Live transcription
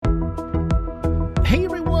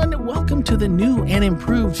welcome to the new and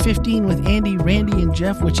improved 15 with Andy, Randy, and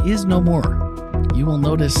Jeff, which is no more. You will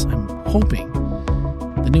notice, I'm hoping,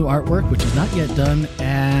 the new artwork, which is not yet done,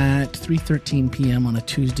 at 3:13 p.m. on a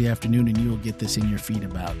Tuesday afternoon, and you will get this in your feed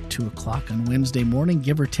about 2 o'clock on Wednesday morning,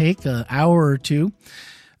 give or take an hour or two.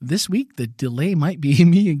 This week, the delay might be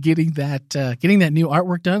me in getting that new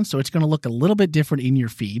artwork done, so it's going to look a little bit different in your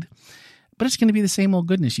feed, but it's going to be the same old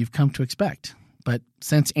goodness you've come to expect. But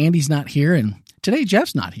since Andy's not here, and today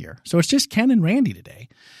Jeff's not here, so it's just Ken and Randy today.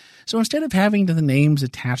 So instead of having the names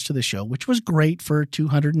attached to the show, which was great for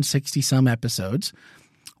 260-some episodes,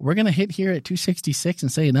 we're going to hit here at 266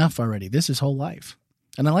 and say enough already. This is whole life.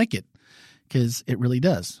 And I like it because it really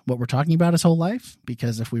does. What we're talking about is whole life,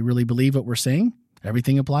 because if we really believe what we're saying,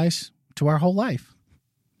 everything applies to our whole life.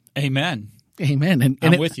 Amen. Amen. And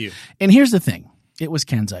I'm with you. And here's the thing. It was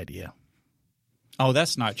Ken's idea. Oh,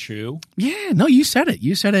 that's not true. Yeah, no, you said it.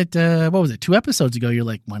 You said it, what was it, 2 episodes ago? You're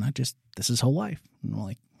like, why not just, this is whole life? And I'm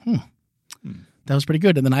like, that was pretty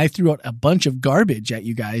good. And then I threw out a bunch of garbage at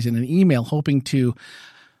you guys in an email hoping to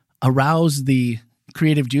arouse the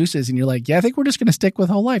creative juices. And you're like, yeah, I think we're just going to stick with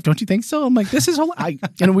whole life. Don't you think so? I'm like, this is whole life.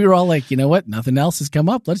 And we were all like, you know what? Nothing else has come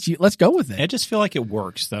up. Let's go with it. I just feel like it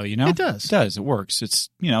works, though, you know? It does. It does. It works. It's,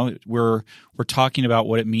 you know, we're talking about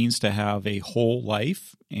what it means to have a whole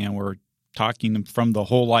life, and we're talking from the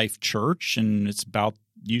Whole Life Church, and it's about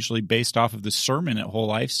usually based off of the sermon at Whole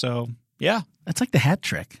Life. So, yeah. That's like the hat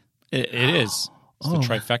trick. It is. It's the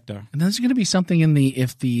trifecta. And there's going to be something in the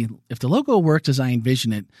if the logo works as I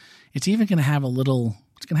envision it, it's even going to have a little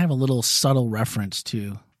subtle reference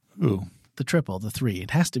to the triple, the 3.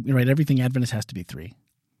 It has to be right. Everything Adventist has to be 3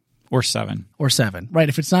 or 7 or 7. Right.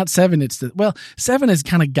 If it's not 7, it's 7 is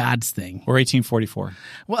kind of God's thing. Or 1844.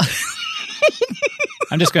 Well.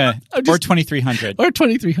 I'm just going to, or 2300. Or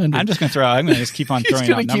 2300. I'm just going to just keep on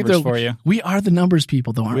throwing out numbers for you. We are the numbers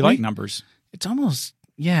people, though, aren't we? We like numbers. It's almost,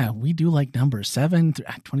 we do like numbers. 7,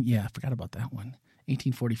 20, I forgot about that one.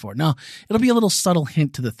 1844. No, it'll be a little subtle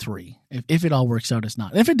hint to the 3. If it all works out, it's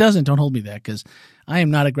not. If it doesn't, don't hold me that, because I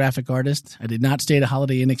am not a graphic artist. I did not stay at a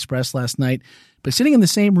Holiday Inn Express last night. But sitting in the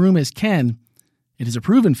same room as Ken, it is a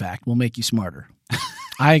proven fact, will make you smarter.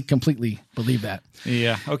 I completely believe that.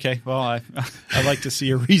 Yeah. Okay. Well, I like to see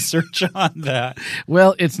your research on that.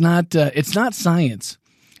 Well, it's not science,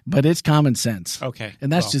 but it's common sense. Okay.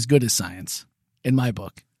 And that's as good as science in my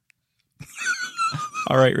book.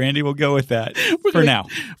 All right, Randy, we'll go with that now.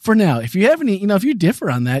 For now. If you have any, if you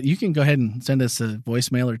differ on that, you can go ahead and send us a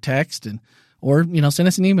voicemail or text, or send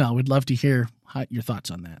us an email. We'd love to hear your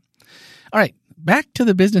thoughts on that. All right. Back to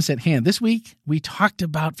the business at hand. This week, we talked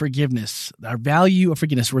about forgiveness, our value of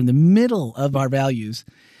forgiveness. We're in the middle of our values.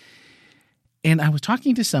 And I was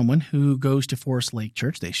talking to someone who goes to Forest Lake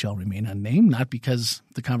Church. They shall remain unnamed, not because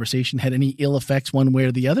the conversation had any ill effects one way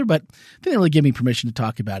or the other, but they didn't really give me permission to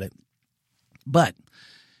talk about it. But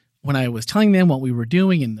when I was telling them what we were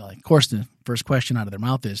doing, and of course, the first question out of their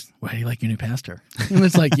mouth is, "Why do you like your new pastor?" And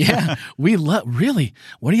it's like, yeah, we love, really,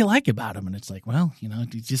 what do you like about him? And it's like, well,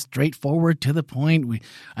 he's just straightforward, to the point.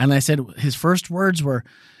 And I said, his first words were,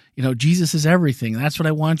 Jesus is everything. That's what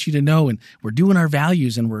I want you to know. And we're doing our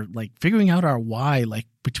values, and we're like figuring out our why, like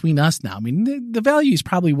between us now. I mean, the values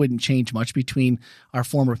probably wouldn't change much between our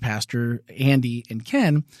former pastor, Andy, and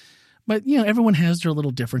Ken. But, everyone has their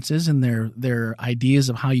little differences and their ideas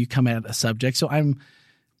of how you come at a subject. So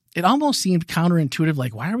it almost seemed counterintuitive,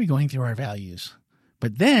 like, why are we going through our values?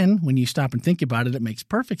 But then when you stop and think about it, it makes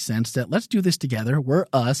perfect sense that let's do this together. We're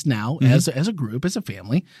us now as a group, as a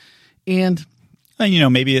family. And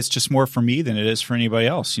maybe it's just more for me than it is for anybody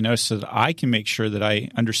else, so that I can make sure that I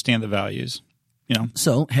understand the values.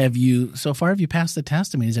 So have you passed the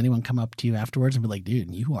test? I mean, has anyone come up to you afterwards and be like,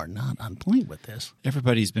 dude, you are not on point with this?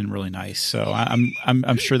 Everybody's been really nice. So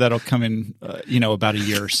I'm sure that'll come in, about a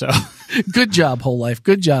year or so. Good job, Whole Life.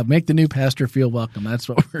 Good job. Make the new pastor feel welcome. That's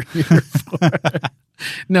what we're here for.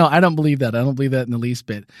 No, I don't believe that. I don't believe that in the least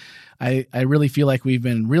bit. I really feel like we've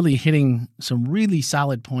been really hitting some really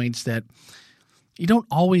solid points that you don't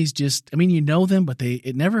always you know them, but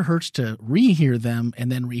it never hurts to rehear them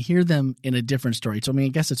and then rehear them in a different story. So, I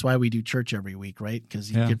guess that's why we do church every week, right?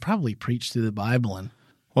 Because you could probably preach through the Bible.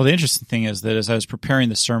 Well, the interesting thing is that as I was preparing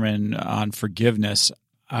the sermon on forgiveness,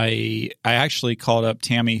 I actually called up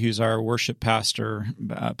Tammy, who's our worship pastor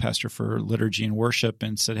for liturgy and worship,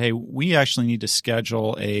 and said, hey, we actually need to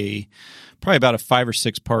schedule probably about a 5 or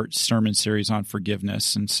 6 part sermon series on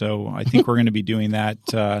forgiveness. And so I think we're going to be doing that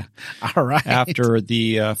all right. after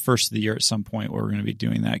the first of the year at some point. We're going to be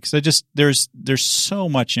doing that because there's so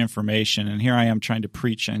much information, and here I am trying to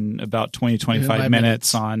preach in about 20, 25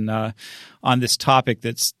 minutes on on this topic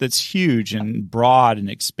that's huge and broad and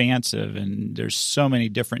expansive, and there's so many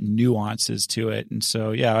different nuances to it. And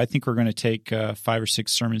so, yeah, I think we're going to take 5 or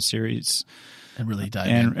 6 sermon series and really dive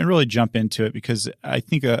in. And really jump into it, because I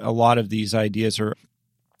think a lot of these ideas are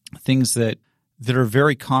things that are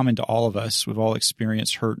very common to all of us. We've all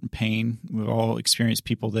experienced hurt and pain. We've all experienced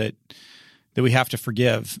people that we have to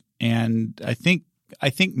forgive. And I think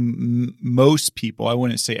most people, I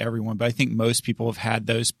wouldn't say everyone, but I think most people have had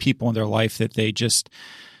those people in their life that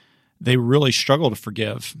they really struggle to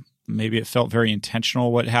forgive. Maybe it felt very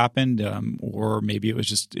intentional what happened, or maybe it was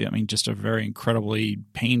just a very incredibly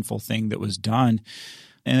painful thing that was done.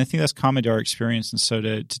 And I think that's common to our experience. And so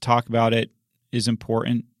to talk about it is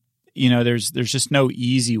important. There's just no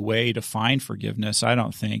easy way to find forgiveness, I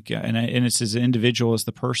don't think. And it's as individual as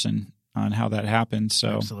the person on how that happens.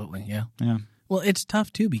 So absolutely, yeah. Yeah. Well, it's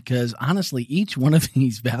tough too, because honestly, each one of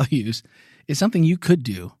these values is something you could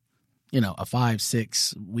do, a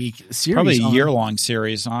 5-6 week series. Probably a year-long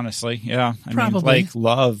series, honestly. Yeah. Probably.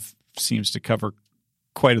 Love seems to cover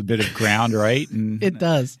quite a bit of ground, right? And it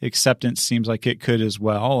does. Acceptance seems like it could as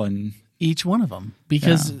well. And each one of them,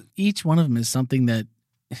 because each one of them is something that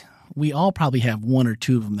we all probably have one or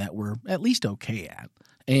two of them that we're at least okay at.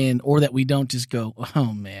 Or that we don't just go,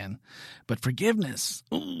 oh man. But forgiveness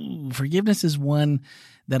is one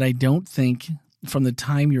that I don't think from the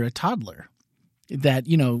time you're a toddler that,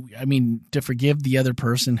 to forgive the other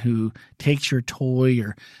person who takes your toy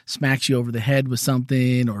or smacks you over the head with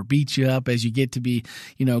something or beats you up as you get to be,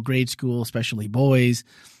 grade school, especially boys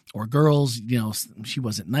or girls, she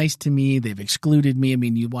wasn't nice to me. They've excluded me.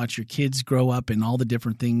 You watch your kids grow up and all the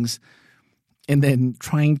different things, and then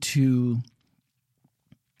trying to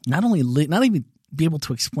not even be able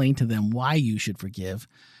to explain to them why you should forgive,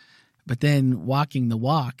 but then walking the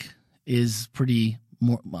walk is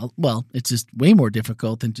it's just way more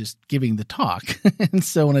difficult than just giving the talk. And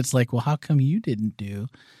so when it's like, well, how come you didn't do,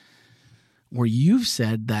 or you've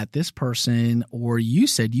said that this person, or you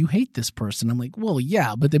said you hate this person. I'm like, well,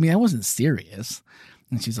 yeah, but I wasn't serious.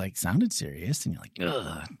 And she's like, sounded serious. And you're like,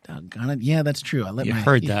 ugh, doggone it. Yeah, that's true.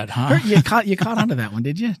 Heard that, huh? You caught onto that one,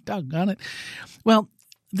 did you? Doggone it. Well,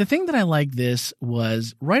 the thing that I liked this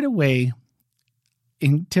was right away,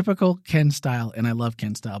 in typical Ken style, and I love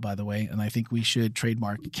Ken style, by the way, and I think we should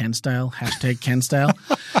trademark Ken style, hashtag Ken style.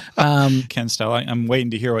 Ken style. I'm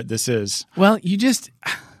waiting to hear what this is. Well, you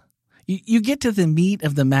get to the meat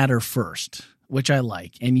of the matter first, which I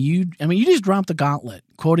like. And you just dropped the gauntlet,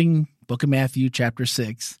 quoting Book of Matthew, chapter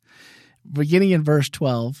 6, beginning in verse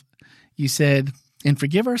 12. You said, and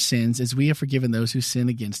forgive our sins as we have forgiven those who sin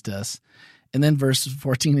against us. And then verses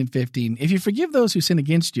 14 and 15, if you forgive those who sin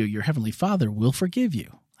against you, your heavenly Father will forgive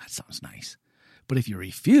you. That sounds nice. But if you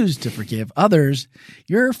refuse to forgive others,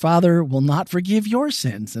 your Father will not forgive your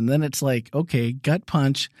sins. And then it's like, okay, gut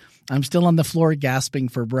punch. I'm still on the floor gasping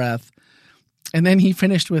for breath. And then he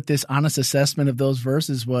finished with this honest assessment of those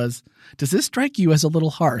verses was, does this strike you as a little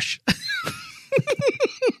harsh?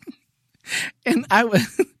 And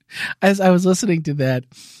as I was listening to that,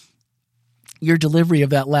 your delivery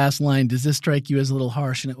of that last line, does this strike you as a little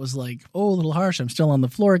harsh? And it was like, oh, a little harsh. I'm still on the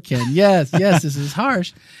floor, Ken. Yes, this is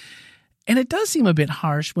harsh. And it does seem a bit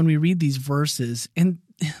harsh when we read these verses. And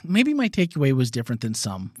maybe my takeaway was different than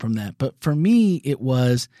some from that. But for me, it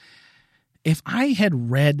was, if I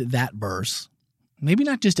had read that verse, maybe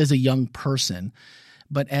not just as a young person,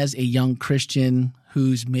 but as a young Christian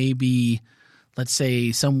who's maybe, let's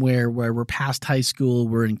say, somewhere where we're past high school,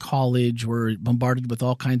 we're in college, we're bombarded with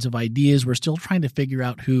all kinds of ideas, we're still trying to figure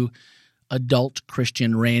out who adult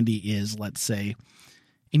Christian Randy is, let's say.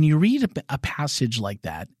 And you read a passage like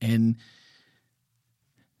that, and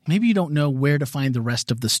maybe you don't know where to find the rest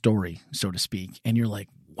of the story, so to speak. And you're like,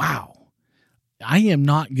 wow, I am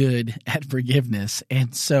not good at forgiveness.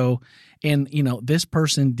 And so, this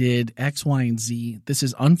person did X, Y, and Z. This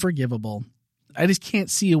is unforgivable. I just can't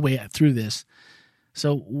see a way through this.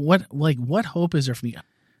 So what hope is there for me?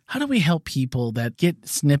 How do we help people that get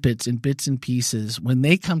snippets and bits and pieces when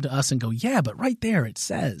they come to us and go, yeah, but right there it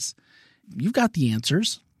says, you've got the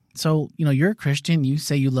answers. So, you're a Christian, you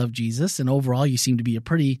say you love Jesus, and overall you seem to be a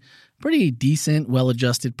pretty decent,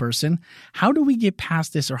 well-adjusted person. How do we get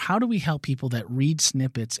past this, or how do we help people that read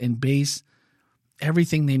snippets and base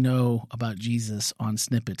everything they know about Jesus on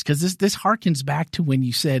snippets? Because this harkens back to when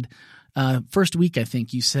you said, first week, I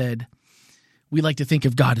think you said, we like to think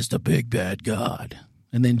of God as the big bad God.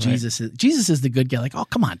 And then Jesus is the good guy. Like, oh,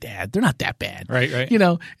 come on, Dad. They're not that bad. Right.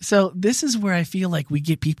 So this is where I feel like we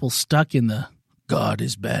get people stuck in the God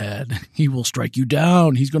is bad. He will strike you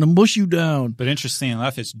down. He's going to mush you down. But interesting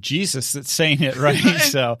enough, it's Jesus that's saying it, right?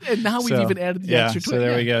 And now we've even added the extra twist. So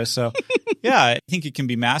there we go. So Yeah, I think it can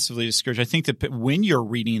be massively discouraging. I think that when you're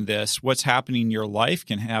reading this, what's happening in your life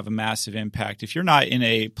can have a massive impact. If you're not in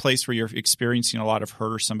a place where you're experiencing a lot of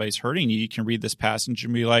hurt or somebody's hurting you, you can read this passage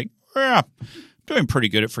and be like, yeah, I'm doing pretty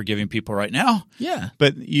good at forgiving people right now. Yeah.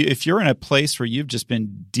 But if you're in a place where you've just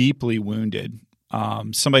been deeply wounded,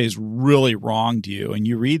 somebody has really wronged you, and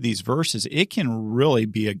you read these verses, it can really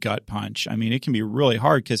be a gut punch. I mean, it can be really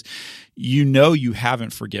hard because you know you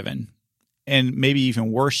haven't forgiven. And maybe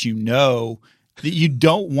even worse, you know that you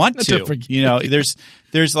don't want to. You know,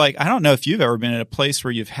 there's like, I don't know if you've ever been in a place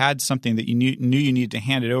where you've had something that you knew you needed to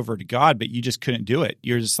hand it over to God, but you just couldn't do it.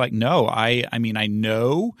 You're just like, no, I mean, I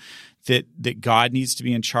know that God needs to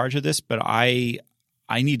be in charge of this, but I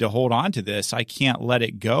need to hold on to this. I can't let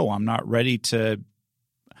it go. I'm not ready to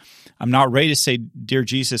say, dear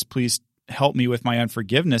Jesus, please help me with my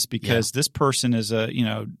unforgiveness, because this person is a,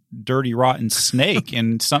 dirty, rotten snake,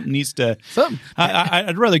 and something needs to.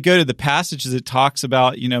 I'd rather go to the passages that talks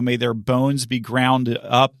about, may their bones be ground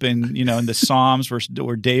up, and in the Psalms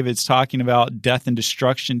where David's talking about death and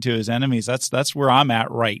destruction to his enemies. That's where I'm at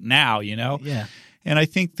right now. Yeah. And I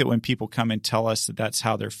think that when people come and tell us that that's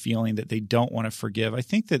how they're feeling, that they don't want to forgive, I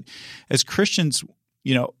think that as Christians,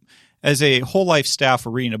 as a whole life staff,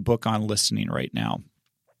 we're reading a book on listening right now.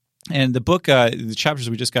 And the book, the chapters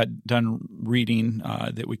we just got done reading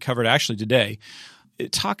that we covered actually today,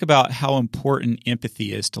 talk about how important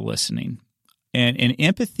empathy is to listening. And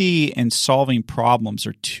empathy and solving problems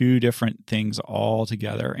are two different things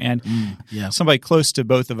altogether. And somebody close to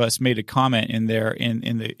both of us made a comment in there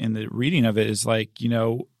in the reading of it, is like, and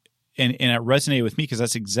it resonated with me, because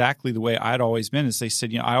that's exactly the way I'd always been. Is they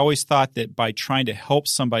said, I always thought that by trying to help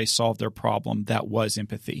somebody solve their problem, that was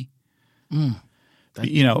empathy. I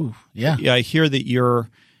hear that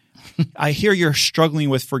you're struggling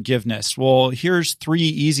with forgiveness. Well, here's 3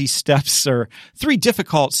 easy steps or 3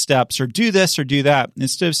 difficult steps, or do this or do that.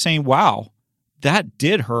 Instead of saying, wow, that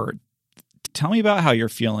did hurt. Tell me about how you're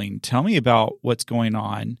feeling. Tell me about what's going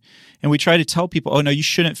on. And we try to tell people, oh, no, you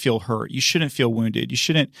shouldn't feel hurt. You shouldn't feel wounded. You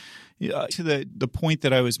shouldn't. To the point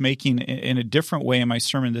that I was making in a different way in my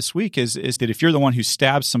sermon this week is that if you're the one who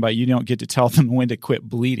stabs somebody, you don't get to tell them when to quit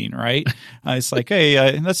bleeding, right? It's like,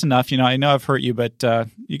 hey, that's enough. I know I've hurt you, but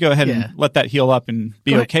you go ahead and let that heal up and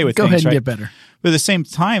be okay with things. Go ahead and right? get better. But at the same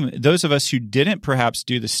time, those of us who didn't perhaps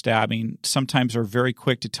do the stabbing sometimes are very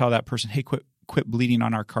quick to tell that person, hey, quit bleeding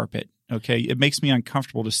on our carpet. Okay, it makes me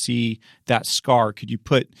uncomfortable to see that scar. Could you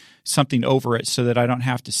put something over it so that I don't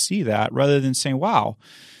have to see that, rather than saying, wow,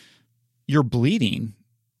 you're bleeding.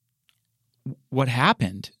 What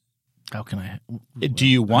happened? How can I? Do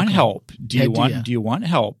you want help? Do you want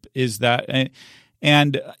help? Is that tell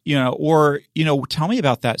me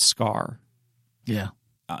about that scar. Yeah.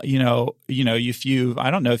 If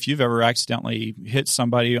I don't know if you've ever accidentally hit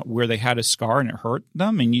somebody where they had a scar and it hurt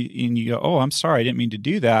them, and you go, oh, I'm sorry, I didn't mean to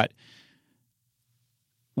do that.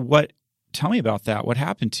 Tell me about that. What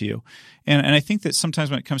happened to you? And I think that sometimes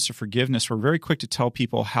when it comes to forgiveness, we're very quick to tell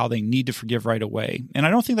people how they need to forgive right away. And I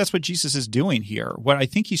don't think that's what Jesus is doing here. What I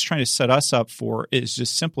think he's trying to set us up for is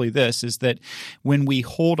just simply this, is that when we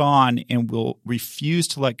hold on and will refuse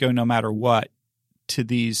to let go no matter what to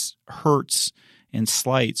these hurts and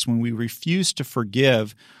slights, when we refuse to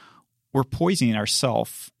forgive, we're poisoning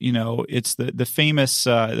ourselves. It's the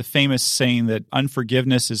famous saying that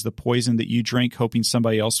unforgiveness is the poison that you drink, hoping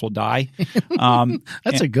somebody else will die.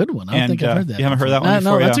 That's a good one. I don't think I've heard that. You haven't heard that one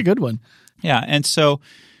before? No, that's a good one. Yeah, and so,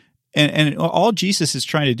 and all Jesus is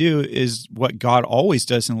trying to do is what God always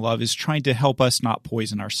does in love, is trying to help us not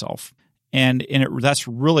poison ourselves. And that's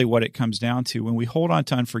really what it comes down to. When we hold on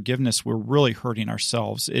to unforgiveness, we're really hurting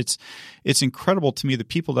ourselves. It's incredible to me, the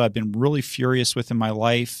people that I've been really furious with in my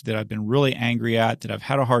life, that I've been really angry at, that I've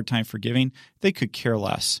had a hard time forgiving, they could care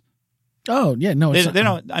less. Oh, yeah, no. They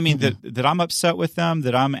don't. I mean, that I'm upset with them,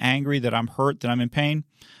 that I'm angry, that I'm hurt, that I'm in pain,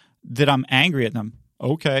 that I'm angry at them.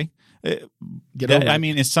 Okay. I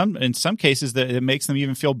mean, in some cases, that it makes them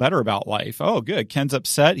even feel better about life. Oh, good. Ken's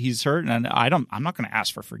upset. He's hurt, and I'm not going to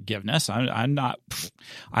ask for forgiveness. I'm not.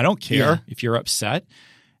 I don't care if you're upset.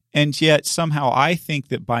 And yet, somehow, I think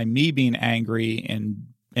that by me being angry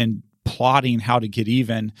and plotting how to get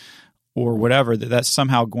even, or whatever, that's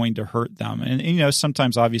somehow going to hurt them. And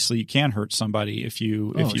sometimes, obviously, you can hurt somebody if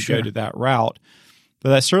you go to that route. But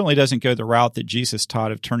that certainly doesn't go the route that Jesus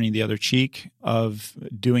taught of turning the other cheek, of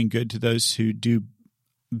doing good to those who do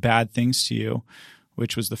bad things to you,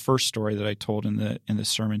 which was the first story that I told in the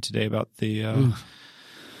sermon today about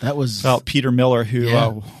about Peter Miller,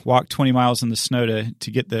 who walked 20 miles in the snow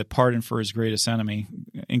to get the pardon for his greatest enemy.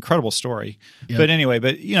 Incredible story. Yep. But anyway,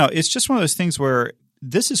 it's just one of those things where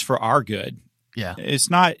this is for our good. Yeah. It's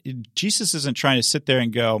not, Jesus isn't trying to sit there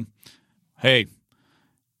and go, hey,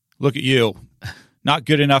 look at you, not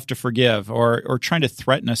good enough to forgive, or trying to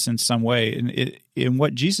threaten us in some way. And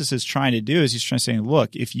what Jesus is trying to do is he's trying to say,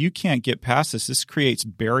 look, if you can't get past this creates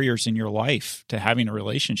barriers in your life to having a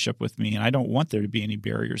relationship with me, and I don't want there to be any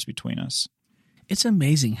barriers between us. It's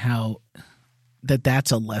amazing how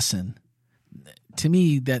that's a lesson. To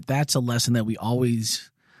me, that's a lesson that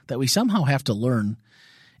we somehow have to learn.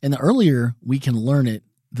 And the earlier we can learn it,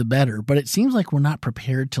 the better. But it seems like we're not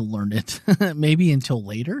prepared to learn it, maybe until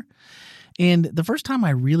later. And the first time I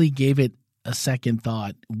really gave it a second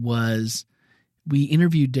thought was we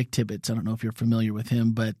interviewed Dick Tibbetts. I don't know if you're familiar with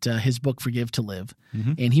him, but his book, Forgive to Live.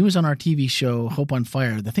 Mm-hmm. And he was on our TV show, Hope on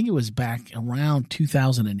Fire. I think it was back around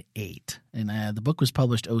 2008. And the book was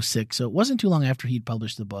published 2006. So it wasn't too long after he'd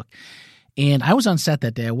published the book. And I was on set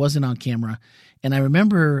that day. I wasn't on camera. And I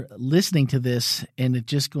remember listening to this and it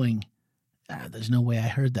just going, there's no way I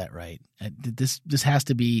heard that right. This has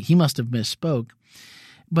to be, he must have misspoke.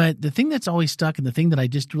 But the thing that's always stuck and the thing that I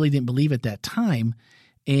just really didn't believe at that time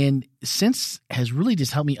and since has really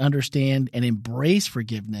just helped me understand and embrace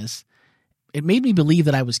forgiveness, it made me believe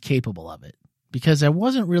that I was capable of it because I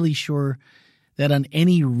wasn't really sure that on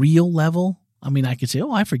any real level, I mean, I could say,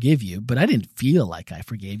 oh, I forgive you, but I didn't feel like I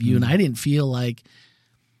forgave you. And I didn't feel like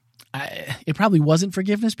it probably wasn't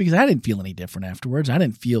forgiveness because I didn't feel any different afterwards. I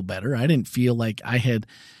didn't feel better. I didn't feel like I had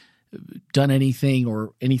done anything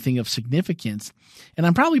or anything of significance. And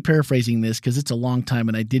I'm probably paraphrasing this because it's a long time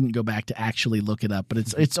and I didn't go back to actually look it up, but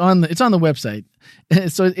it's on the website.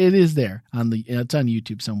 So it is there it's on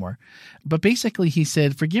YouTube somewhere. But basically he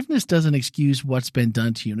said, forgiveness doesn't excuse what's been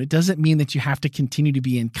done to you. And it doesn't mean that you have to continue to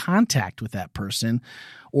be in contact with that person.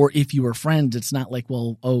 Or if you were friends, it's not like,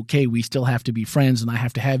 well, okay, we still have to be friends and I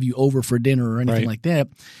have to have you over for dinner or anything like that.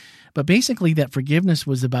 But basically that forgiveness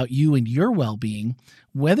was about you and your well-being.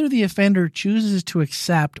 Whether the offender chooses to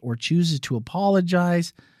accept or chooses to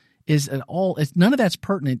apologize none of that's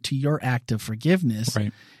pertinent to your act of forgiveness.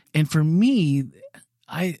 Right. And for me,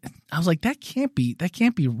 I was like, that can't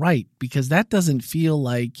be right because that doesn't feel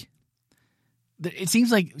like it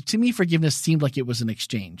seems like to me forgiveness seemed like it was an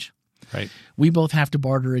exchange. Right. We both have to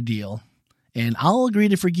barter a deal. And I'll agree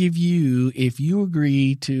to forgive you if you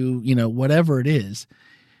agree to, whatever it is.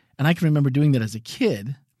 And I can remember doing that as a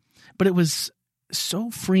kid, but it was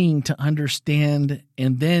so freeing to understand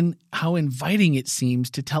and then how inviting it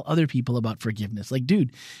seems to tell other people about forgiveness. Like,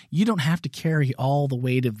 dude, you don't have to carry all the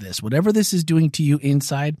weight of this. Whatever this is doing to you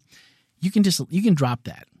inside, you can drop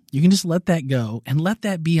that. You can just let that go and let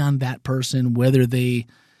that be on that person, whether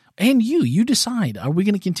you decide, are we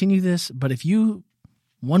going to continue this? But if you,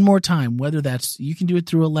 one more time, whether that's, you can do it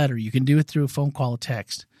through a letter, you can do it through a phone call, a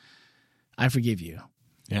text, I forgive you.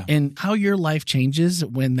 Yeah. And how your life changes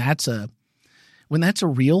when that's a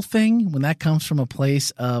real thing, when that comes from a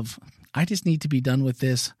place of, I just need to be done with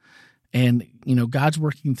this. And, God's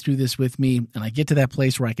working through this with me. And I get to that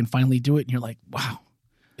place where I can finally do it. And you're like, wow,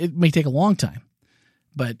 it may take a long time,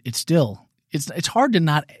 but it's hard to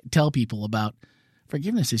not tell people about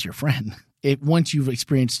forgiveness is your friend once you've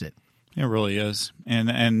experienced it. It really is.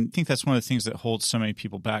 And I think that's one of the things that holds so many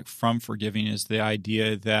people back from forgiving is the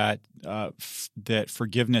idea that that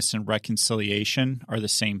forgiveness and reconciliation are the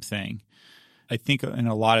same thing. I think in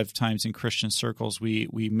a lot of times in Christian circles, we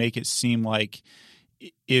make it seem like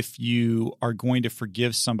if you are going to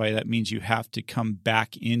forgive somebody, that means you have to come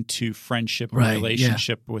back into friendship or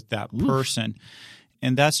relationship with that person.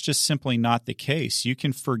 And that's just simply not the case. You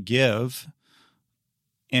can forgive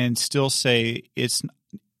and still say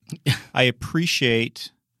I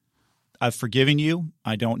appreciate I've forgiven you.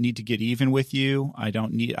 I don't need to get even with you. I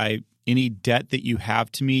don't need any debt that you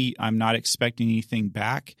have to me. I'm not expecting anything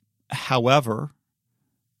back. However,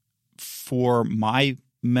 for my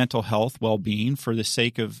mental health, well-being, for the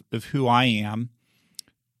sake of who I am,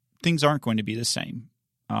 things aren't going to be the same.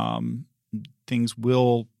 Things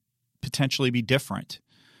will potentially be different.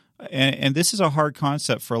 And this is a hard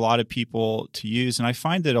concept for a lot of people to use. And I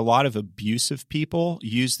find that a lot of abusive people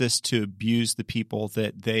use this to abuse the people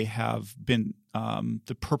that they have been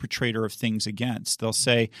the perpetrator of things against. They'll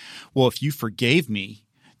say, well, if you forgave me,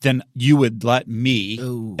 then you would let me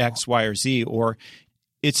X, Y, or Z. Or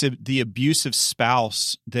it's the abusive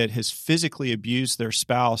spouse that has physically abused their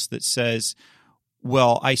spouse that says,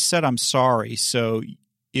 well, I said I'm sorry, so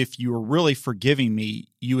if you were really forgiving me,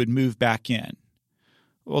 you would move back in.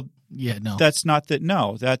 Well, yeah, no, that's not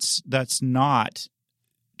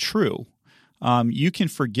true. You can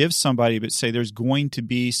forgive somebody, but say there's going to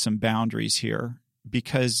be some boundaries here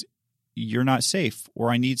because you're not safe,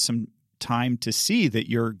 or I need some time to see that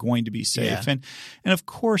you're going to be safe. Yeah. And of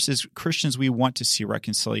course, as Christians, we want to see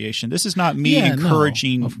reconciliation. This is not me Yeah,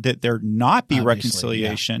 encouraging no. that there not be Obviously,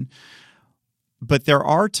 reconciliation, but there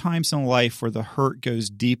are times in life where the hurt goes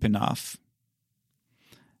deep enough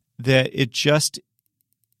that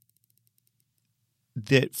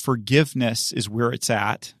that forgiveness is where it's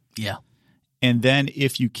at. Yeah. And then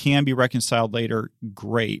if you can be reconciled later,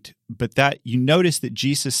 great. But that you notice that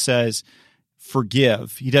Jesus says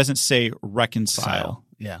forgive. He doesn't say reconcile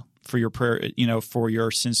Yeah. for your prayer, for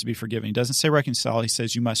your sins to be forgiven. He doesn't say reconcile. He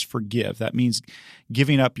says you must forgive. That means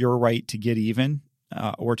giving up your right to get even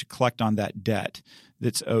or to collect on that debt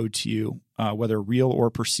that's owed to you, whether real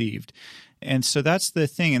or perceived. And so that's the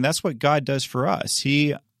thing. And that's what God does for us.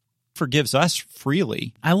 He forgives us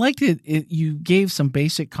freely. I liked it. You gave some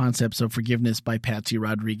basic concepts of forgiveness by Patsy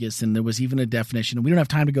Rodriguez, and there was even a definition. And we don't have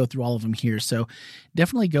time to go through all of them here, so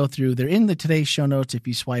definitely go through. They're in the today's show notes. If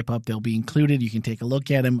you swipe up, they'll be included. You can take a look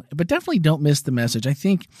at them, but definitely don't miss the message. I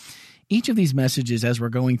think each of these messages, as we're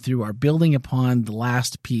going through, are building upon the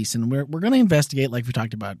last piece, and we're going to investigate, like we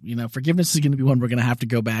talked about. Forgiveness is going to be one we're going to have to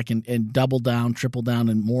go back and double down, triple down,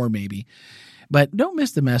 and more maybe. But don't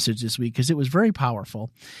miss the message this week because it was very powerful.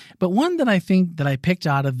 But one that I think that I picked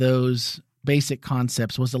out of those basic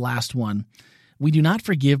concepts was the last one. We do not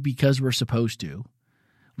forgive because we're supposed to.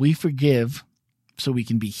 We forgive so we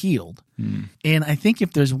can be healed. And I think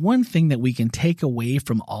if there's one thing that we can take away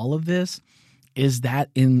from all of this is that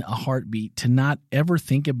in a heartbeat, to not ever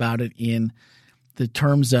think about it in the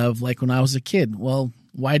terms of like when I was a kid, well,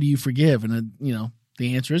 why do you forgive? And,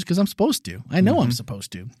 the answer is because I'm supposed to. I know I'm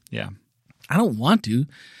supposed to. Yeah. I don't want to.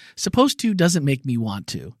 Supposed to doesn't make me want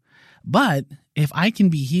to. But if I can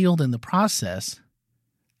be healed in the process,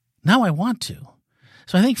 now I want to.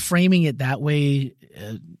 So I think framing it that way,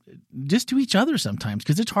 just to each other sometimes,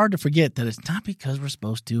 because it's hard to forget that it's not because we're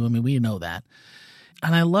supposed to. I mean, we know that.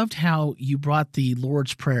 And I loved how you brought the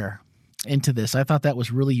Lord's Prayer into this. I thought that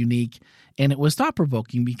was really unique. And it was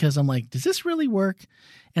thought-provoking because I'm like, does this really work?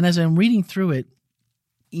 And as I'm reading through it,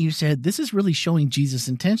 you said, this is really showing Jesus'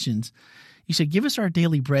 intentions. You said, give us our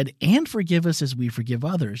daily bread and forgive us as we forgive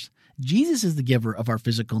others. Jesus is the giver of our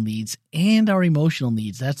physical needs and our emotional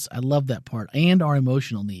needs. I love that part. And our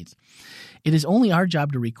emotional needs. It is only our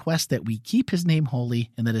job to request that we keep his name holy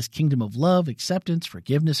and that his kingdom of love, acceptance,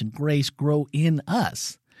 forgiveness, and grace grow in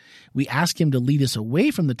us. We ask him to lead us away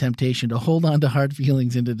from the temptation to hold on to hard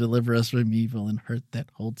feelings and to deliver us from evil and hurt that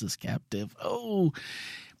holds us captive. Oh,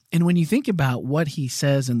 and when you think about what he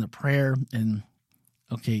says in the prayer, and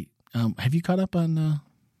okay, have you caught up on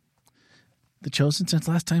The Chosen since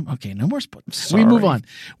last time? Okay, no more spoilers. We move on.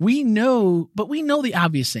 We know the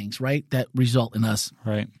obvious things, right, that result in us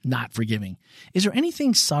not forgiving. Is there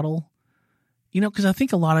anything subtle? Because I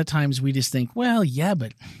think a lot of times we just think, well,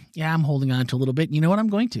 I'm holding on to a little bit. You know what? I'm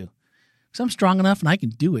going to. Because I'm strong enough and I can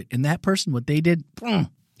do it. And that person, what they did,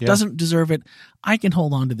 doesn't deserve it. I can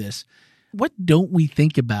hold on to this. What don't we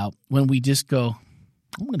think about when we just go,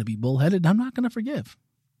 I'm going to be bullheaded. I'm not going to forgive.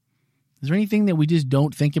 Is there anything that we just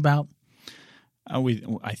don't think about?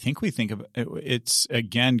 I think we think of it's,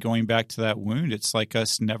 again, going back to that wound. It's like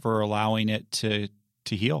us never allowing it to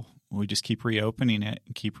heal. We just keep reopening it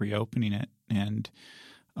and keep reopening it. And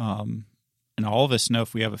all of us know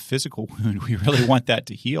if we have a physical wound, we really want that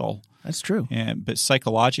to heal. That's true. But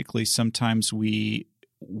psychologically, sometimes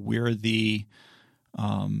we're the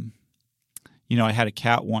I had a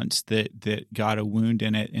cat once that got a wound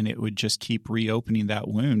in it, and it would just keep reopening that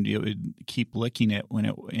wound. It would keep licking it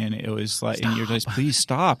and it was like, stop. And you're just, please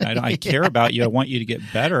stop. I care about you. I want you to get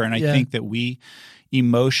better. And I think that we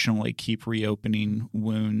emotionally keep reopening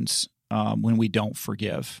wounds when we don't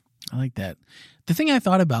forgive. I like that. The thing I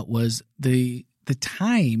thought about was the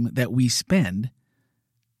time that we spend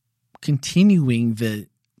continuing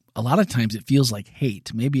a lot of times it feels like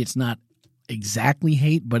hate. Maybe it's not exactly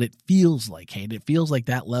hate, but it feels like hate. It feels like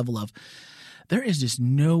that level of, there is just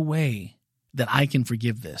no way that I can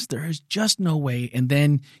forgive this. There is just no way. And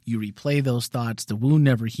then you replay those thoughts. The wound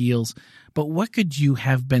never heals. But what could you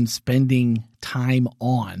have been spending time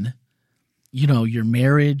on? Your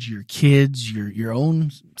marriage, your kids, your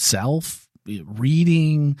own self,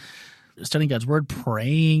 reading, studying God's word,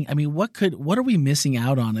 praying. I mean, what are we missing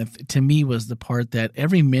out on? To me was the part that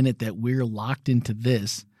every minute that we're locked into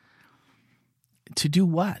this, to do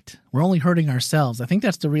what? We're only hurting ourselves. I think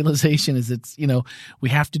that's the realization is we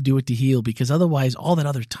have to do it to heal, because otherwise all that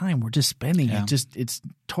other time we're just spending it's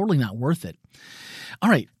totally not worth it. All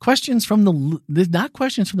right. Questions from not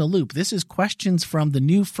questions from the loop. This is questions from the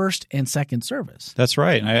new first and second service. That's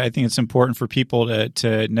right. And I think it's important for people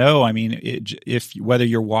to know. I mean, if whether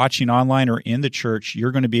you're watching online or in the church,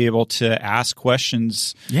 you're going to be able to ask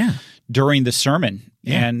questions during the sermon.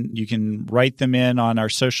 Yeah. And you can write them in on our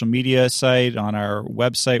social media site, on our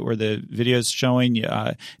website where the video is showing.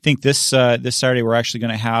 I think this Saturday we're actually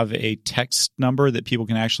going to have a text number that people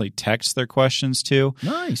can actually text their questions to.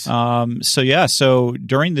 Nice. So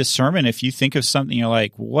during this sermon, if you think of something you're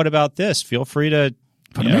like, what about this? Feel free to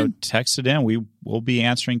text it in. We will be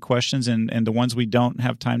answering questions, and the ones we don't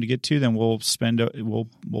have time to get to, then we'll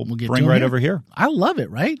bring right over here. I love it.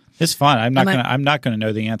 Right? It's fun. I'm not going to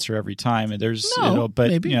know the answer every time.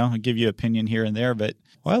 Maybe. I'll give you opinion here and there. But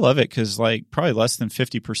I love it because probably less than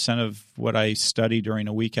 50% of what I study during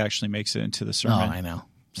a week actually makes it into the sermon. Oh, I know.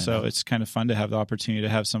 So it's kind of fun to have the opportunity to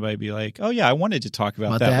have somebody be like, oh, yeah, I wanted to talk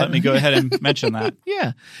about that. Let me go ahead and mention that.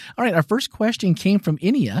 Yeah. All right. Our first question came from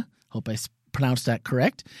Inia. Hope I pronounced that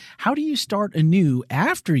correct. How do you start anew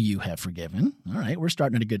after you have forgiven? All right. We're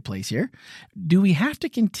starting at a good place here. Do we have to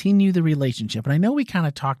continue the relationship? And I know we kind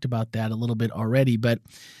of talked about that a little bit already, but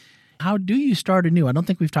how do you start anew? I don't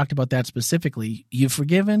think we've talked about that specifically. You've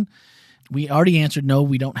forgiven. We already answered no,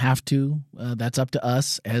 we don't have to. That's up to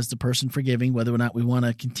us as the person forgiving, whether or not we want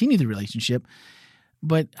to continue the relationship.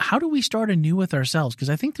 But how do we start anew with ourselves? Because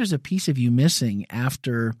I think there's a piece of you missing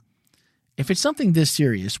after, if it's something this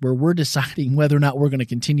serious where we're deciding whether or not we're going to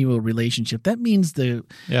continue a relationship, that means the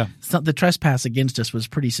trespass against us was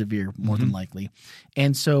pretty severe, more than likely.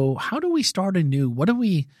 And so how do we start anew? What do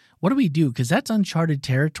we do? Because that's uncharted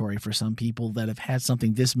territory for some people that have had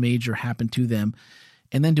something this major happen to them.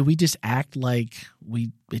 And then do we just act like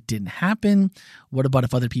it didn't happen? What about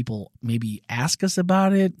if other people maybe ask us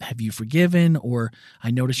about it? Have you forgiven? Or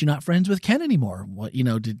I notice you're not friends with Ken anymore.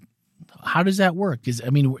 How does that work? Is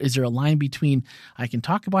there a line between I can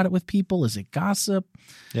talk about it with people? Is it gossip?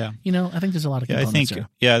 Yeah. I think there's a lot of components there.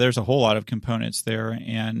 Yeah, there's a whole lot of components there.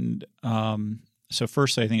 And so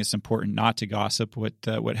first, I think it's important not to gossip.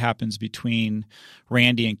 What happens between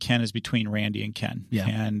Randy and Ken is between Randy and Ken. Yeah.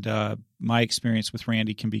 And my experience with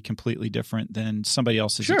Randy can be completely different than somebody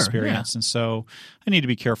else's experience. Yeah. And so I need to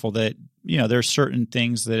be careful that, there's certain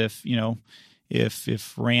things that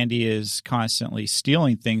if Randy is constantly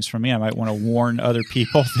stealing things from me, I might want to warn other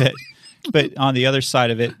people that. But on the other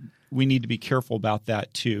side of it, we need to be careful about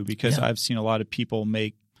that too, because I've seen a lot of people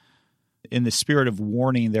make, in the spirit of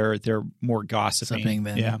warning, they're more gossiping.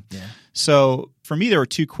 Yeah. So for me, there are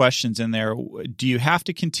two questions in there. Do you have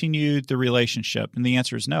to continue the relationship? And the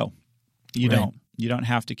answer is no. You don't. You don't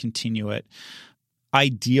have to continue it.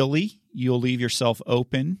 Ideally, you'll leave yourself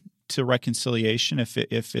open to reconciliation if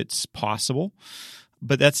it's possible,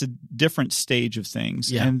 but that's a different stage of things.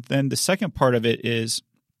 Yeah. And then the second part of it is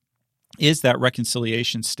that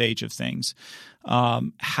reconciliation stage of things.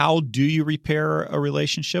 How do you repair a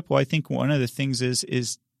relationship? Well, I think one of the things is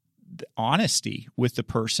the honesty with the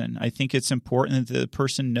person. I think it's important that the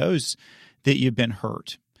person knows that you've been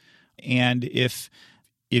hurt. And if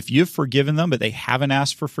you've forgiven them, but they haven't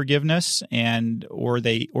asked for forgiveness, or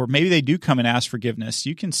maybe they do come and ask forgiveness,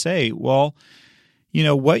 you can say, well,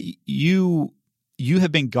 what you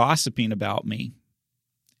have been gossiping about me,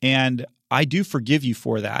 and I do forgive you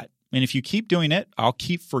for that. And if you keep doing it, I'll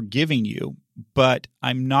keep forgiving you, but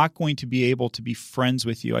I'm not going to be able to be friends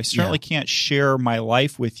with you. I certainly can't share my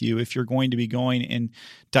life with you if you're going to be going and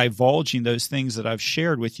divulging those things that I've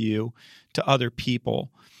shared with you to other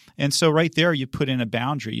people. And so right there, you put in a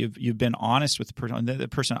boundary. You've been honest with the person. The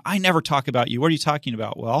person, I never talk about you. What are you talking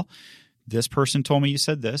about? Well, this person told me you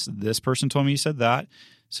said this. This person told me you said that.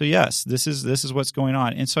 So yes, this is what's going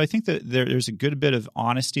on. And so I think that there's a good bit of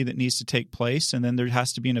honesty that needs to take place, and then there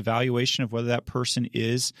has to be an evaluation of whether that person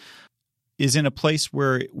is in a place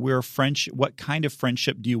where friendship. What kind of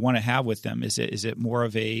friendship do you want to have with them? Is it more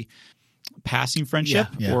of a passing friendship,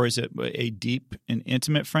 or is it a deep and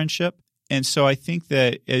intimate friendship? And so I think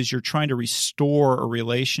that as you're trying to restore a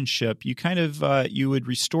relationship, you kind of you would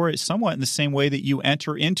restore it somewhat in the same way that you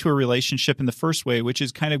enter into a relationship in the first way, which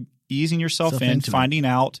is kind of easing yourself in, finding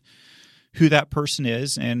out who that person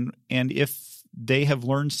is, and if they have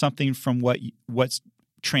learned something from what's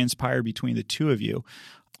transpired between the two of you.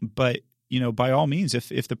 But by all means,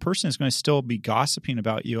 if the person is going to still be gossiping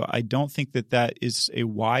about you, I don't think that is a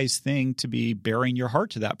wise thing to be bearing your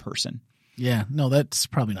heart to that person. Yeah, no, that's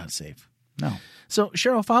probably not safe. No. So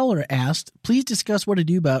Cheryl Fowler asked, please discuss what to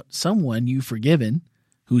do about someone you've forgiven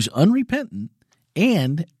who's unrepentant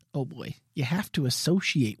And, oh boy, you have to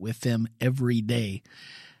associate with them every day.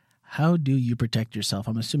 How do you protect yourself?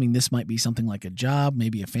 I'm assuming this might be something like a job,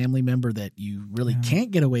 maybe a family member that you really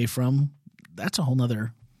can't get away from. That's a whole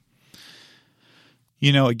nother.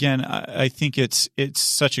 Again, I think it's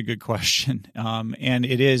such a good question, and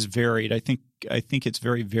it is varied. I think it's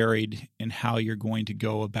very varied in how you're going to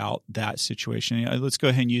go about that situation. Let's go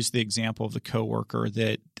ahead and use the example of the coworker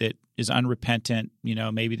that is unrepentant.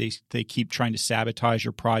 Maybe they keep trying to sabotage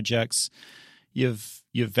your projects.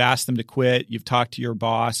 You've asked them to quit. You've talked to your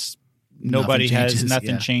boss.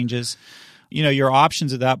 Nothing changes. Your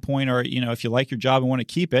options at that point are, if you like your job and want to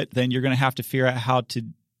keep it, then you're going to have to figure out how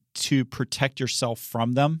to protect yourself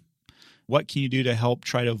from them. What can you do to help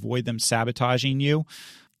try to avoid them sabotaging you?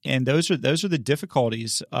 And those are the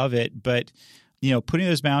difficulties of it. But, putting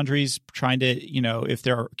those boundaries, trying to, if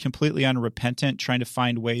they're completely unrepentant, trying to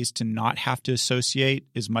find ways to not have to associate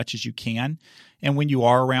as much as you can. And when you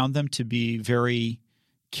are around them, to be very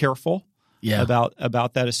careful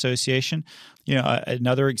about that association.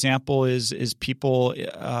 Another example is people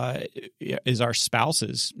is our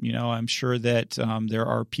spouses. I'm sure that there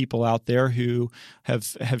are people out there who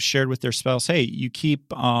have shared with their spouse, hey, you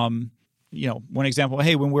keep one example,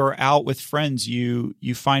 hey, when we're out with friends, you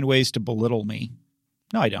find ways to belittle me.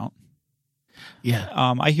 No, I don't. Yeah.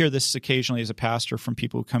 I hear this occasionally as a pastor from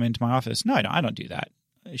people who come into my office. No, I don't do that.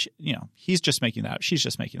 He's just making that up. She's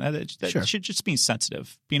just making that. Sure. She's just being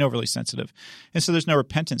sensitive, being overly sensitive. And so there's no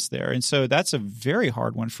repentance there. And so that's a very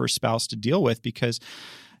hard one for a spouse to deal with because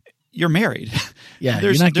you're married. Yeah.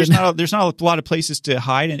 There's not a lot of places to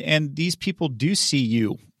hide. And these people do see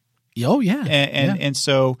you. Oh, yeah. And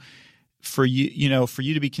so for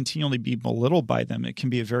you to be continually be belittled by them, it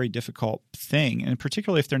can be a very difficult thing. And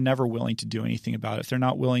particularly if they're never willing to do anything about it, if they're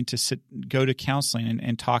not willing to go to counseling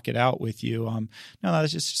and talk it out with you. No,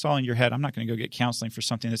 that's just all in your head. I'm not going to go get counseling for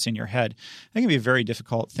something that's in your head. That can be a very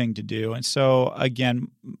difficult thing to do. And so again,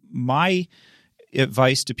 my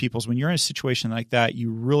advice to people is when you're in a situation like that,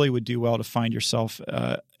 you really would do well to find yourself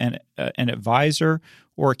an advisor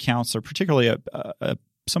or a counselor, particularly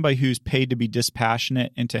somebody who's paid to be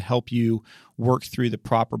dispassionate and to help you work through the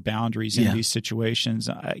proper boundaries in these situations.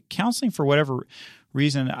 Counseling, for whatever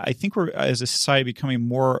reason, I think we're, as a society, becoming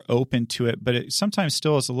more open to it, but it sometimes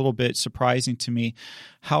still is a little bit surprising to me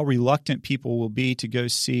how reluctant people will be to go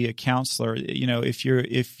see a counselor.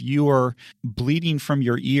 If you are bleeding from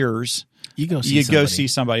your ears, you go see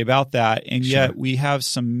somebody about that. And yet we have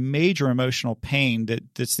some major emotional pain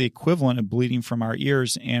that's the equivalent of bleeding from our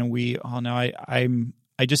ears. And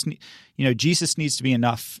I just, Jesus needs to be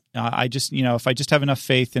enough. If I just have enough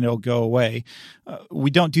faith, then it'll go away.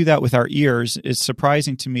 We don't do that with our ears. It's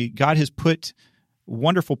surprising to me. God has put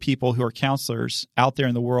wonderful people who are counselors out there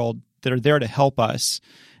in the world that are there to help us.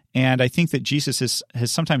 And I think that Jesus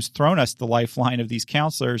has sometimes thrown us the lifeline of these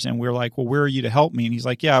counselors, and we're like, well, where are you to help me? And he's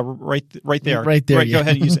like, yeah, right there. Right there. Go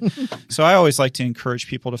ahead and use it. So I always like to encourage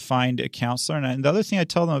people to find a counselor. And the other thing I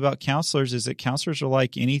tell them about counselors is that counselors are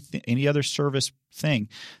like any other service thing.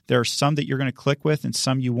 There are some that you're going to click with and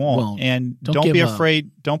some you won't. And don't be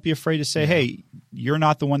afraid. Don't be afraid to say, hey, you're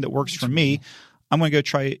not the one that works for me. I'm going to go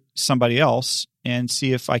try somebody else and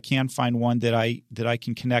see if I can find one that I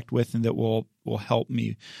can connect with and that will help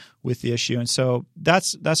me with the issue. And so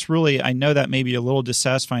that's really, I know that may be a little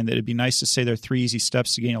dissatisfying, that it'd be nice to say there are 3 easy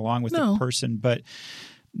steps to getting along with the person, but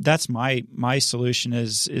that's my solution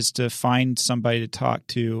is to find somebody to talk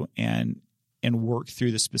to and work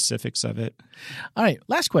through the specifics of it. All right,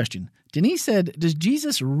 last question. Denise said, does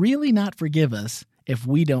Jesus really not forgive us if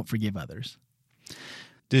we don't forgive others?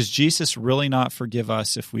 Does Jesus really not forgive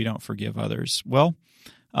us if we don't forgive others? Well,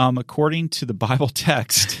 according to the Bible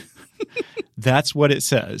text, that's what it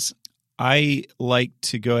says. I like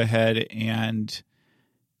to go ahead and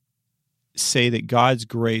say that God's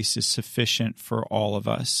grace is sufficient for all of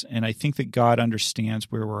us. And I think that God understands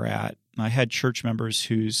where we're at. I had church members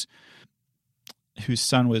whose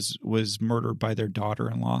son was murdered by their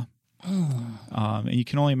daughter-in-law. And you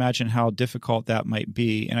can only imagine how difficult that might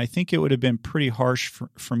be. And I think it would have been pretty harsh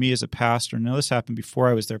for me as a pastor. Now, this happened before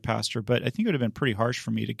I was their pastor, but I think it would have been pretty harsh for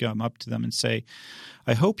me to come up to them and say,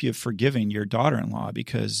 I hope you've forgiven your daughter-in-law,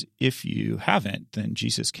 because if you haven't, then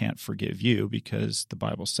Jesus can't forgive you, because the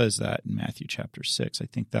Bible says that in Matthew chapter 6. I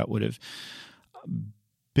think that would have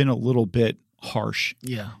been a little bit harsh.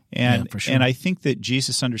 For sure. And I think that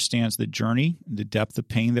Jesus understands the journey, the depth of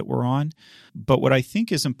pain that we're on. But what I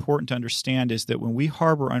think is important to understand is that when we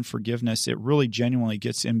harbor unforgiveness, it really genuinely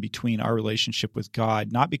gets in between our relationship with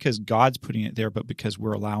God, not because God's putting it there, but because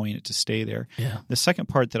we're allowing it to stay there. The second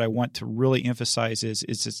part that I want to really emphasize is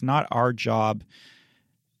it's not our job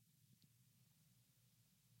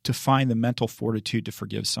to find the mental fortitude to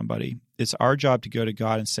forgive somebody. It's our job to go to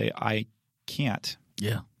God and say, I can't.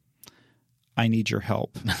 Yeah. I need your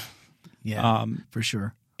help. Yeah, for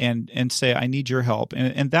sure. And say, I need your help.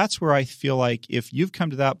 And that's where I feel like if you've come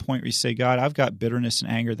to that point where you say, God, I've got bitterness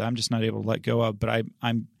and anger that I'm just not able to let go of, but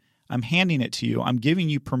I'm handing it to you. I'm giving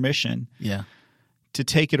you permission to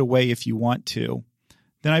take it away if you want to.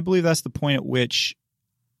 Then I believe that's the point at which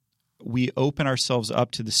we open ourselves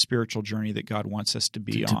up to the spiritual journey that God wants us to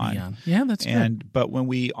be on. Yeah, that's good. But when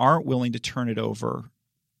we aren't willing to turn it over,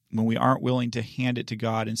 when we aren't willing to hand it to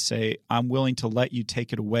God and say, I'm willing to let you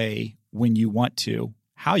take it away when you want to,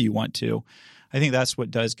 how you want to, I think that's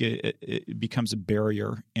what does it becomes a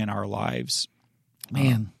barrier in our lives.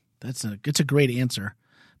 Man, it's a great answer,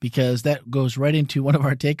 because that goes right into one of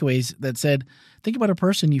our takeaways that said, think about a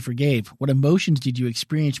person you forgave. What emotions did you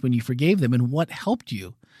experience when you forgave them, and what helped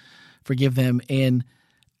you forgive them? And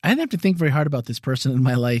I didn't have to think very hard about this person in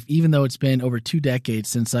my life, even though it's been over 2 decades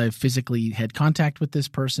since I've physically had contact with this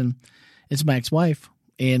person. It's my ex-wife.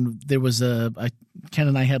 And there was Ken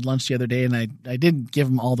and I had lunch the other day, and I didn't give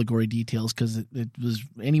him all the gory details, because it was,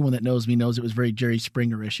 anyone that knows me knows it was very Jerry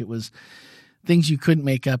Springer-ish. It was things you couldn't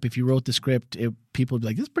make up. If you wrote the script, people would be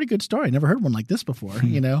like, this is a pretty good story. I never heard one like this before,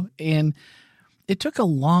 And it took a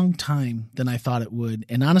long time than I thought it would.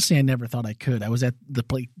 And honestly, I never thought I could. I was at the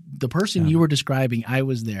person you were describing, I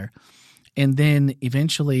was there. And then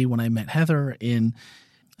eventually when I met Heather and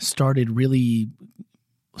started really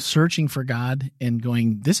searching for God and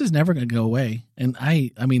going, this is never going to go away. And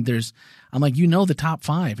I'm like, the top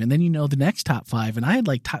 5, and then the next top 5. And I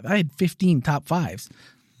had 15 top 5s.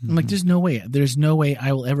 I'm like, there's no way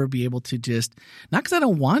I will ever be able to just, not because I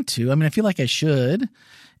don't want to. I mean, I feel like I should,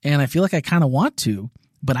 and I feel like I kind of want to,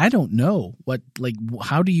 but I don't know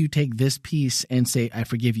how do you take this piece and say, I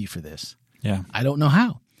forgive you for this? Yeah. I don't know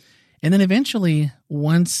how. And then eventually,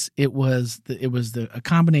 once it was a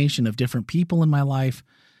combination of different people in my life,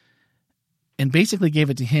 and basically gave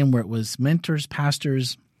it to him, where it was mentors,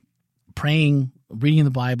 pastors, praying, reading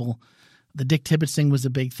the Bible. The Dick Tibbetts thing was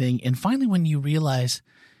a big thing. And finally, when you realize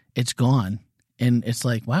it's gone, and it's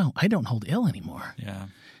like, wow, I don't hold ill anymore. Yeah.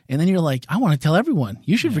 And then you're like, I want to tell everyone,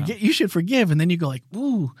 you should forget, you should forgive. And then you go like,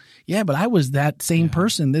 ooh, yeah, but I was that same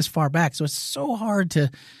person this far back. So it's so hard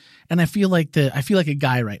to, and I feel like a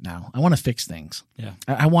guy right now. I want to fix things. Yeah.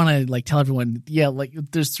 I want to tell everyone,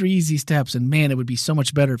 there's 3 easy steps, and man, it would be so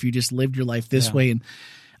much better if you just lived your life this way. And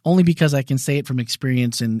only because I can say it from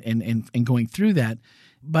experience and going through that.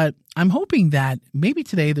 But I'm hoping that maybe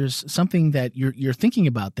today there's something that you're thinking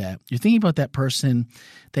about that. You're thinking about that person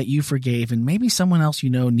that you forgave, and maybe someone else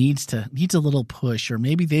needs a little push, or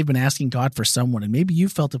maybe they've been asking God for someone, and maybe you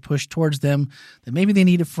felt a push towards them, that maybe they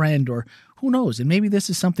need a friend, or who knows. And maybe this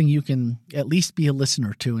is something you can at least be a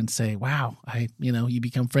listener to and say, wow, you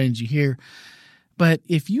become friends, you hear. But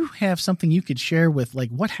if you have something you could share with,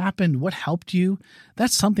 like, what happened, what helped you,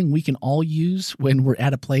 that's something we can all use when we're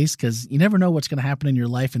at a place, because you never know what's going to happen in your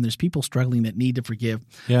life, and there's people struggling that need to forgive.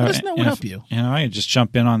 Yeah, Let us know what help you. I can just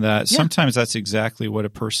jump in on that. Yeah. Sometimes that's exactly what a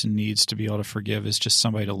person needs to be able to forgive, is just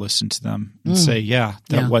somebody to listen to them and say,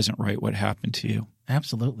 that wasn't right what happened to you.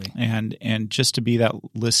 Absolutely. And just to be that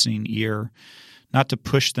listening ear, not to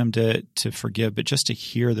push them to forgive, but just to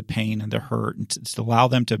hear the pain and the hurt, and to allow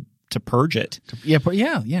them to purge it. Yeah.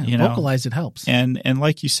 Vocalize it helps. And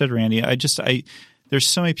like you said, Randy, there's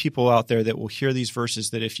so many people out there that will hear these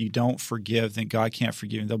verses that if you don't forgive, then God can't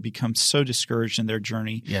forgive you. They'll become so discouraged in their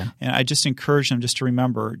journey. Yeah. And I just encourage them just to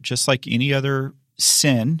remember, just like any other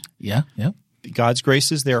sin, God's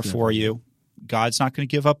grace is there for you. God's not going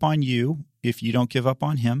to give up on you if you don't give up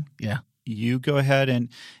on him. Yeah. You go ahead and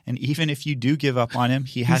even if you do give up on him,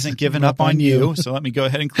 he hasn't given up on you. So let me go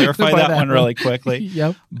ahead and clarify that one really quickly.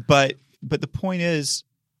 Yep. But the point is,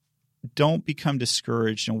 don't become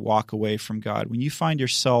discouraged and walk away from God. When you find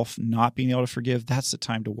yourself not being able to forgive, that's the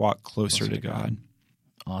time to walk closer to God.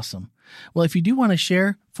 Awesome. Well, if you do want to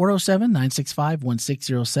share,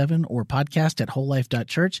 407-965-1607 or podcast at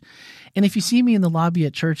wholelife.church. And if you see me in the lobby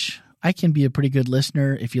at church, I can be a pretty good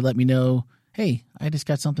listener if you let me know, hey, I just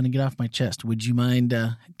got something to get off my chest. Would you mind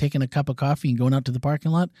taking a cup of coffee and going out to the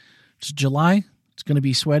parking lot? It's July. It's going to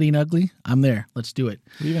be sweaty and ugly. I'm there. Let's do it.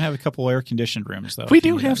 We even have a couple air-conditioned rooms, though. We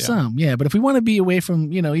do have some, yeah. But if we want to be away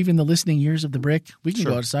from, even the listening ears of the brick, we can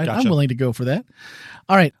go outside. Gotcha. I'm willing to go for that.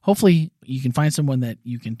 All right. Hopefully you can find someone that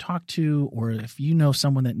you can talk to, or if you know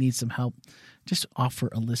someone that needs some help, just offer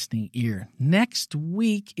a listening ear. Next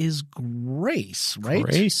week is Grace, right?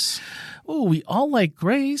 Grace. Oh, we all like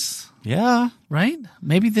Grace. Yeah. Right?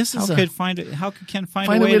 Maybe this is how could Ken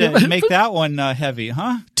find a way to make that one heavy,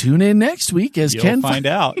 huh? Tune in next week as You'll Ken find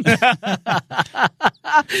out.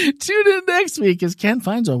 Tune in next week as Ken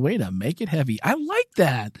finds a way to make it heavy. I like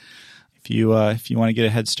that. If you want to get a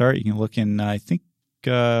head start, you can look in, I think,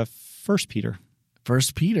 1 Peter. 1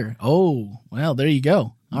 Peter. Oh, well, there you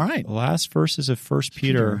go. All right. The last verses of 1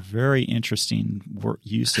 Peter, very interesting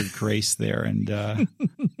use of grace there. And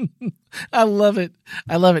I love it.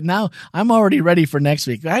 I love it. Now I'm already ready for next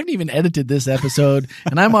week. I haven't even edited this episode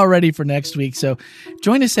and I'm all ready for next week. So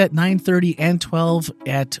join us at 9:30 and 12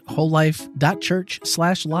 at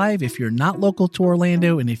wholelife.church/live. If you're not local to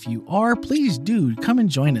Orlando, and if you are, please do come and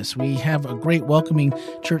join us. We have a great welcoming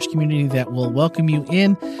church community that will welcome you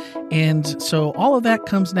in. And so all of that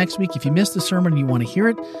comes next week. If you missed the sermon and you want to hear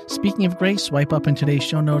it, Speaking of Grace, swipe up in today's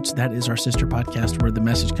show notes. That is our sister podcast where the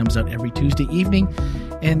message comes out every Tuesday evening.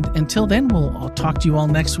 And until then, I'll talk to you all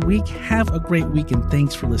next week. Have a great week, and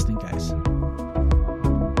thanks for listening, guys.